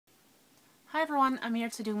Hi everyone, I'm here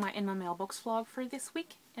to do my In My Mailbox vlog for this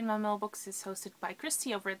week. In My Mailbox is hosted by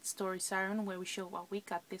Christy over at Story Siren, where we show what we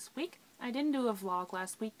got this week. I didn't do a vlog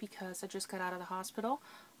last week because I just got out of the hospital.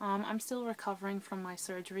 I'm still recovering from my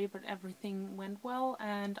surgery, but everything went well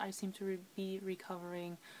and I seem to be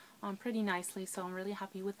recovering pretty nicely, so I'm really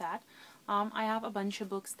happy with that. I have a bunch of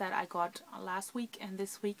books that I got last week and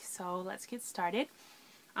this week, so let's get started.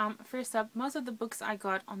 First up, most of the books I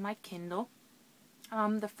got on my Kindle.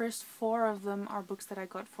 The first 4 of them are books that I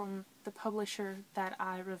got from the publisher that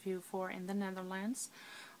I review for in the Netherlands.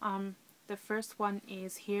 The first one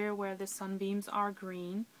is Here Where the Sunbeams Are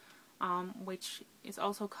Green, which is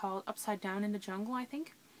also called Upside Down in the Jungle, I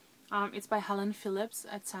think. It's by Helen Phillips.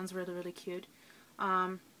 It sounds really cute.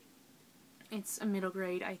 It's a middle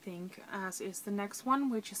grade, I think, as is the next one,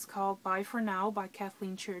 which is called Bye For Now by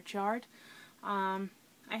Kathleen Churchyard.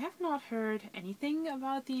 I have not heard anything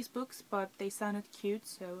about these books, but they sounded cute,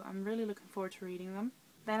 so I'm really looking forward to reading them.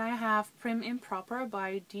 Then I have Prim, Improper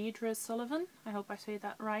by Deirdre Sullivan, I hope I say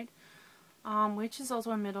that right, which is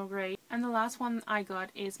also a middle grade. And the last one I got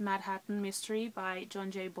is Madhattan Mystery by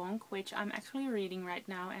John J. Bonk, which I'm actually reading right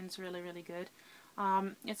now, and it's really good.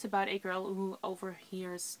 It's about a girl who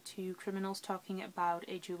overhears 2 criminals talking about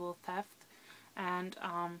a jewel theft, and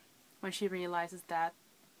when she realizes that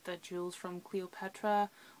the jewels from Cleopatra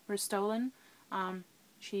were stolen,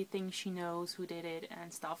 she thinks she knows who did it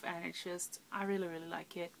and stuff, and it's just, I really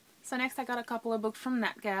like it. So next I got a couple of books from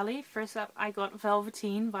NetGalley. First up I got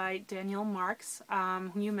Velveteen by Daniel Marks,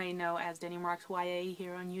 who you may know as Daniel Marks YA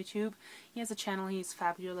here on YouTube. He has a channel, he's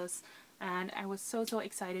fabulous, and I was so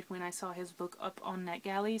excited when I saw his book up on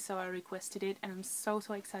NetGalley, so I requested it, and I'm so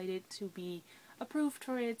excited to be approved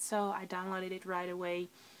for it, so I downloaded it right away.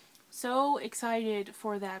 So excited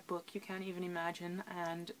for that book, you can't even imagine,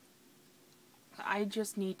 and I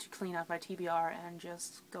just need to clean up my TBR and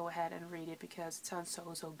just go ahead and read it because it sounds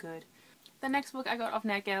so good. The next book I got off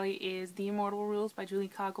NetGalley is The Immortal Rules by Julie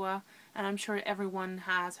Kagwa, and I'm sure everyone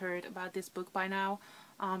has heard about this book by now,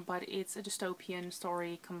 but it's a dystopian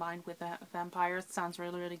story combined with vampires. It sounds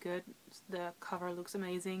really good. The cover looks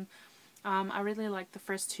amazing. I really like the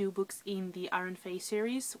first 2 books in the Iron Face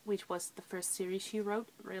series, which was the first series she wrote.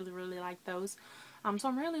 Really like those. So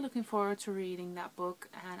I'm really looking forward to reading that book,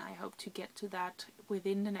 and I hope to get to that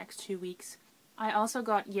within the next 2 weeks. I also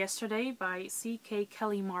got Yesterday by C.K.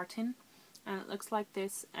 Kelly Martin, and it looks like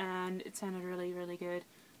this, and it sounded really good.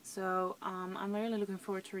 So I'm really looking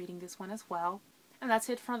forward to reading this one as well. And that's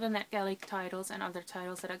it for the NetGalley titles and other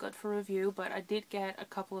titles that I got for review, but I did get a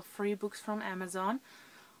couple of free books from Amazon.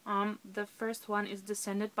 The first one is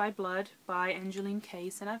Descended by Blood by Angeline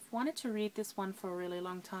Kace, and I've wanted to read this one for a really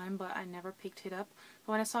long time, but I never picked it up.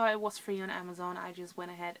 But when I saw it was free on Amazon, I just went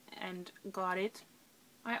ahead and got it.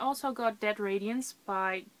 I also got Dead Radiance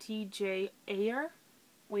by T.J. Ayer,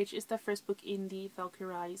 which is the first book in the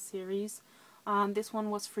Valkyrie series. This one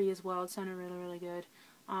was free as well. It sounded really good.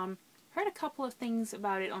 Heard a couple of things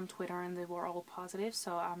about it on Twitter and they were all positive,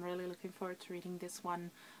 so I'm really looking forward to reading this one.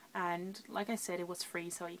 And like I said, it was free,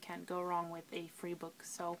 so you can't go wrong with a free book.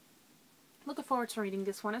 So looking forward to reading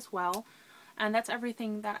this one as well. And that's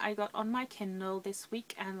everything that I got on my Kindle this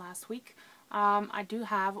week and last week. I do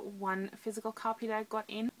have one physical copy that I got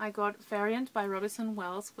in. I got Variant by Robison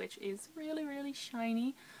Wells, which is really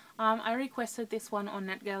shiny. I requested this one on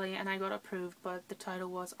NetGalley and I got approved, but the title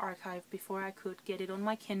was archived before I could get it on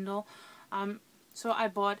my Kindle. So I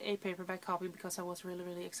bought a paperback copy because I was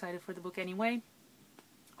really excited for the book anyway.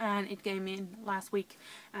 And it came in last week,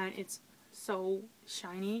 and it's so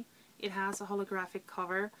shiny. It has a holographic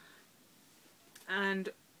cover, and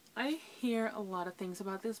I hear a lot of things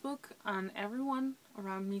about this book, and everyone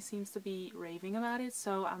around me seems to be raving about it,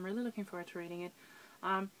 so I'm really looking forward to reading it.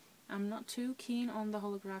 I'm not too keen on the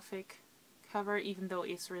holographic cover, even though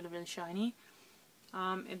it's really shiny.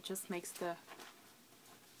 It just makes the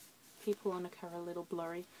people on the cover a little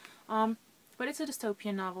blurry. But it's a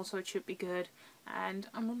dystopian novel, so it should be good, and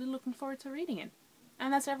I'm really looking forward to reading it.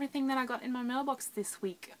 And that's everything that I got in my mailbox this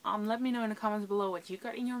week. Let me know in the comments below what you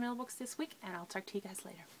got in your mailbox this week, and I'll talk to you guys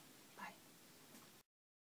later.